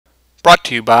Brought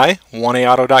to you by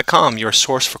 1AAuto.com, your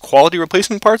source for quality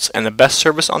replacement parts and the best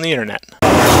service on the internet.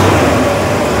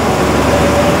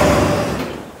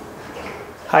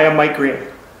 Hi, I'm Mike Green.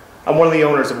 I'm one of the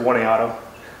owners of 1A Auto.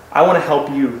 I want to help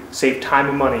you save time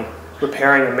and money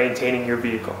repairing and maintaining your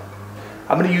vehicle.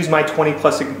 I'm going to use my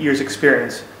 20+ years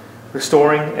experience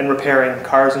restoring and repairing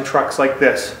cars and trucks like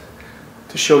this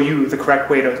to show you the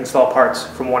correct way to install parts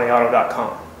from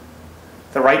 1AAuto.com.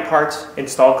 The right parts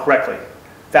installed correctly.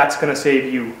 That's going to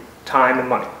save you time and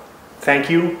money. Thank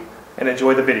you, and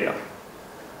enjoy the video.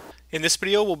 In this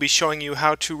video, we'll be showing you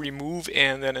how to remove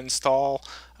and then install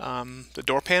the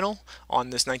door panel on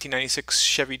this 1996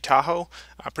 Chevy Tahoe.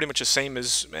 Pretty much the same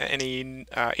as any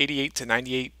 88 to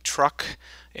 98 truck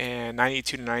and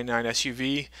 92 to 99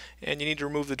 SUV. And you need to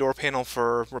remove the door panel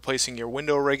for replacing your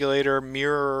window regulator,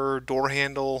 mirror, door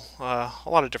handle, a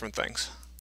lot of different things.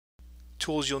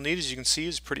 Tools you'll need, as you can see,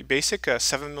 is pretty basic: a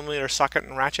 7mm socket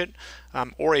and ratchet,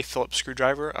 or a Phillips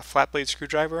screwdriver, a flat blade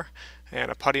screwdriver,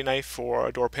 and a putty knife or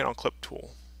a door panel clip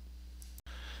tool.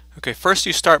 Okay, first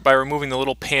you start by removing the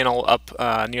little panel up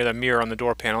near the mirror on the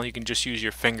door panel. You can just use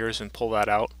your fingers and pull that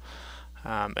out.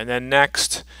 And then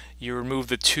next you remove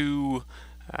the two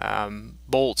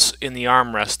bolts in the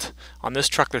armrest. On this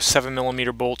truck there's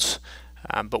 7mm bolts,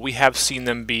 but we have seen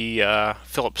them be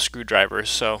Phillips screwdrivers,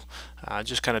 so it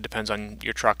just kind of depends on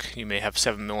your truck. You may have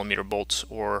 7mm bolts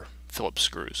or Phillips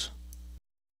screws.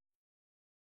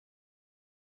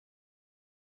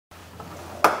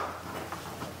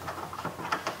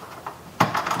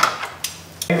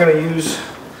 I'm going to use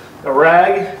a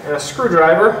rag and a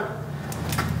screwdriver.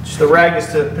 Just the rag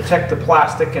is to protect the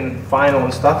plastic and vinyl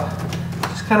and stuff.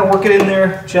 Just kind of work it in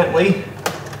there gently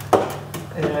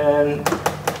and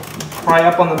pry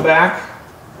up on the back.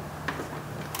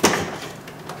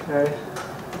 Okay,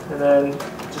 and then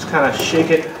just kind of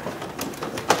shake it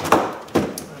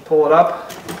and pull it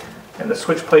up, and the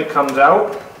switch plate comes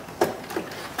out.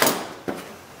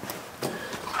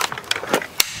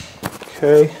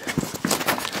 Okay,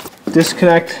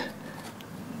 disconnect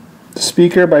the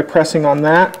speaker by pressing on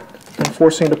that and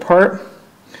forcing it apart.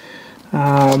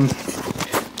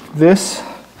 This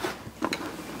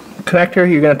connector,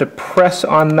 you're going to have to press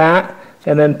on that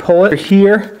and then pull it.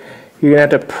 Here, you're going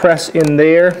to have to press in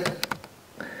there,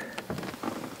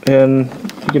 and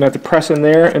you're going to have to press in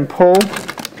there and pull.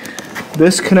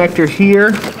 This connector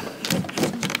here,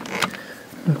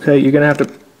 okay, you're going to have to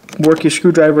work your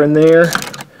screwdriver in there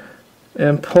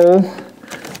and pull.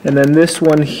 And then this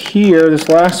one here, this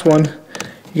last one, you're going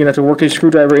to have to work your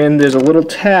screwdriver in. There's a little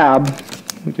tab.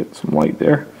 Let me get some light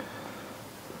there.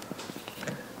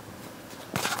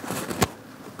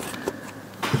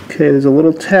 Okay, there's a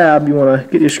little tab. You want to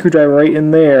get your screwdriver right in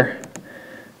there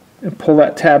and pull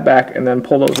that tab back and then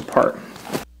pull those apart.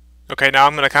 Okay, now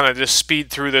I'm going to kind of just speed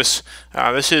through this.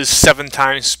 This is 7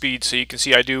 times speed, so you can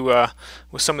see I do,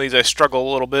 with some of these I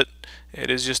struggle a little bit. It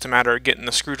is just a matter of getting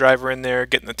the screwdriver in there,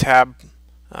 getting the tab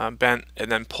bent,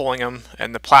 and then pulling them.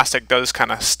 And the plastic does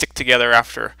kind of stick together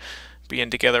after being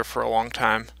together for a long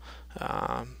time.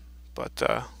 But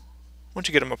once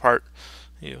you get them apart,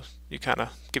 you kind of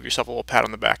give yourself a little pat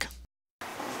on the back.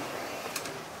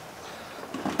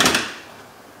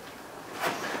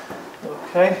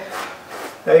 Okay,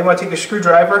 now you want to take a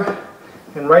screwdriver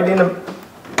and right in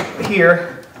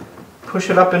here, push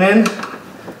it up and in,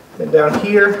 then down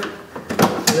here,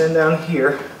 and then down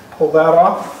here. Pull that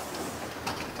off.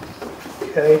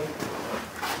 Okay.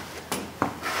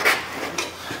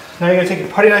 Now you're going to take a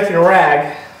putty knife and a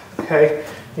rag. Okay.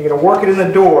 You're going to work it in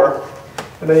the door,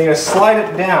 and then you're going to slide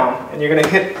it down, and you're going to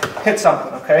hit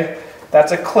something. Okay.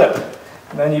 That's a clip.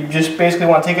 And then you just basically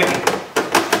want to take it and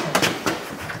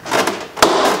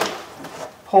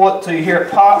pull it till you hear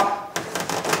it pop.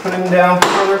 Put it down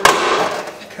further.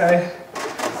 Okay.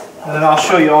 And then I'll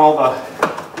show you all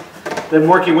then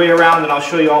work your way around and I'll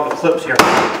show you all the clips here.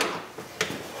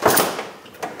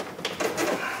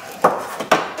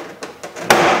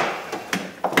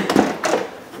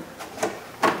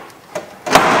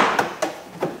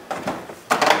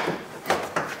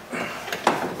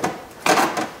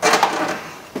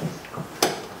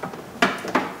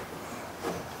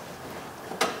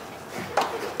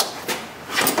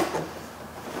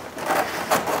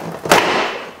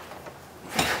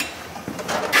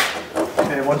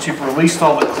 Once you've released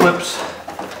all the clips,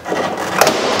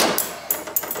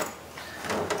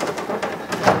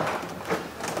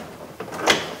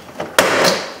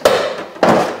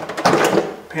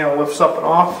 panel lifts up and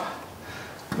off.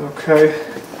 Okay,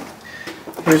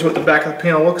 here's what the back of the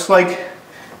panel looks like.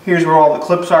 Here's where all the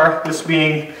clips are, this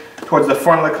being towards the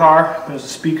front of the car. There's a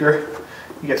speaker.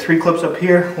 You get 3 clips up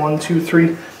here, 1, 2,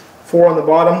 3, 4 on the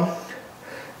bottom.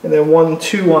 and then 1,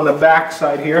 2 on the back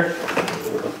side here.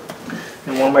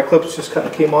 And one of my clips just kind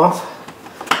of came off.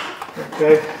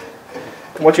 Okay.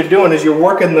 And what you're doing is you're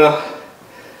working the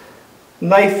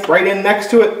knife right in next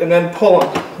to it and then pulling.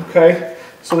 Okay.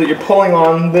 So that you're pulling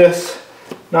on this,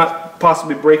 not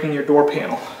possibly breaking your door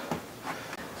panel.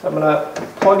 So I'm going to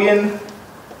plug in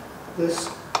this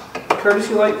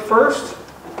courtesy light first.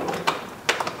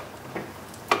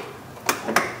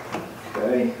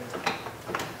 Okay.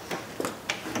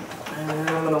 And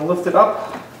I'm going to lift it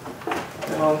up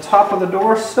and on top of the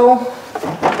door sill.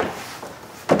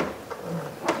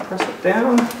 Press it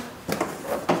down.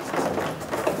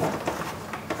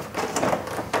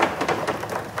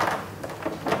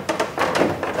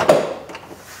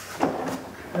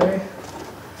 Okay.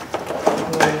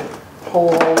 And then pull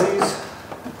all these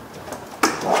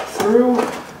up through.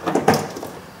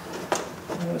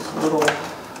 And this little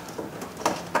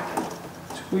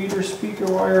tweeter speaker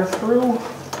wire through.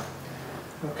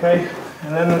 Okay,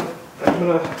 and then I'm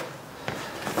gonna,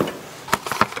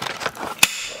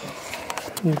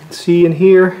 you can see in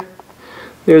here,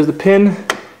 there's the pin.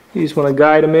 You just want to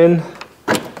guide them in,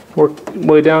 work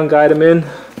way down, guide them in.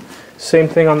 Same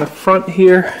thing on the front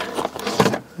here,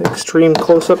 extreme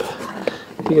close-up.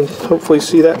 You can hopefully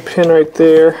see that pin right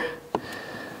there.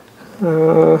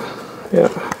 Yeah.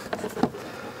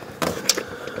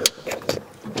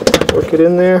 Work it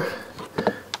in there.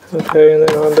 Okay, and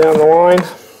then on down the line.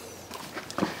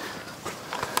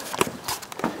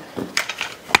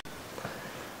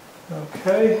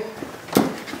 Okay.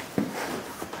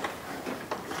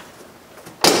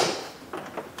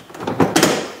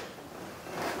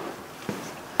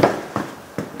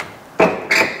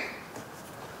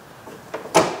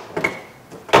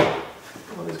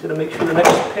 I'm just going to make sure the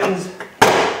next pin's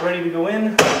ready to go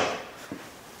in.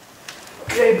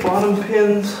 Okay, bottom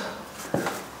pins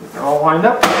are all lined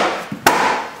up.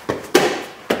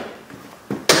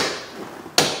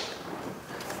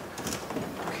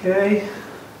 Okay.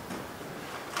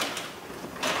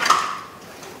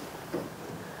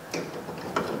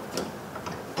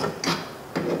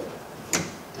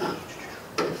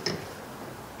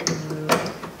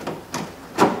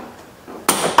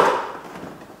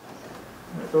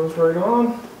 That goes right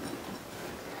on.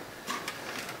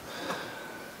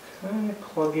 Okay,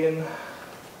 plug in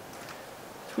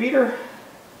tweeter.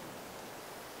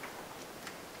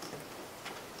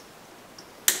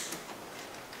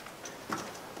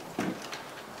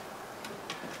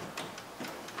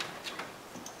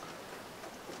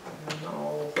 And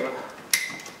all the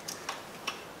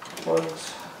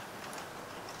plugs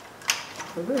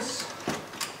for this.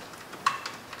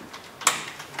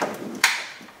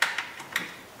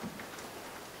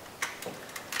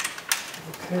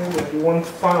 Okay, we're going to do one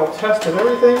final test of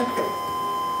everything.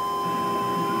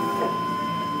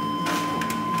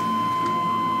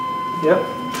 Yep,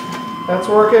 that's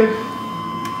working.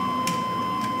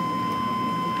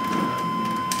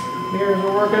 Mirrors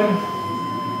are working.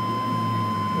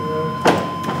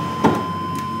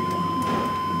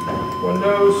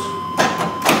 Windows,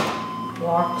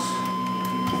 locks.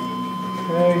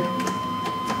 Okay.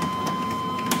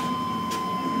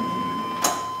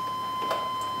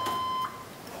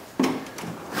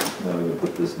 Now we're going to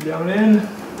put this down in.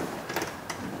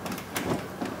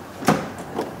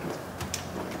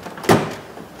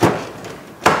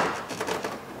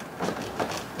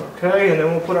 Okay, and then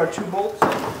we'll put our 2 bolts.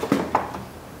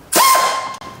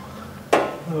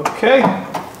 Okay,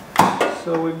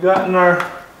 so we've gotten our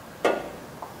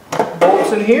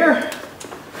bolts in here,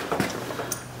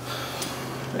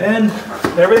 and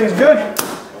everything's good.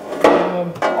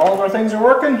 All of our things are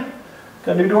working.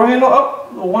 Got a new door handle.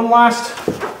 Oh, one last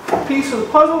piece of the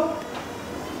puzzle.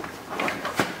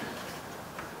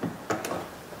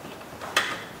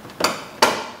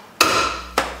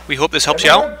 We hope this helps you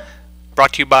out.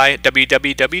 Brought to you by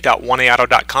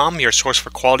www.oneauto.com, your source for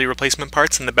quality replacement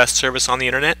parts and the best service on the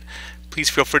internet. Please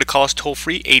feel free to call us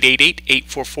toll-free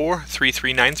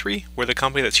 888-844-3393. We're the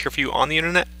company that's here for you on the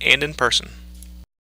internet and in person.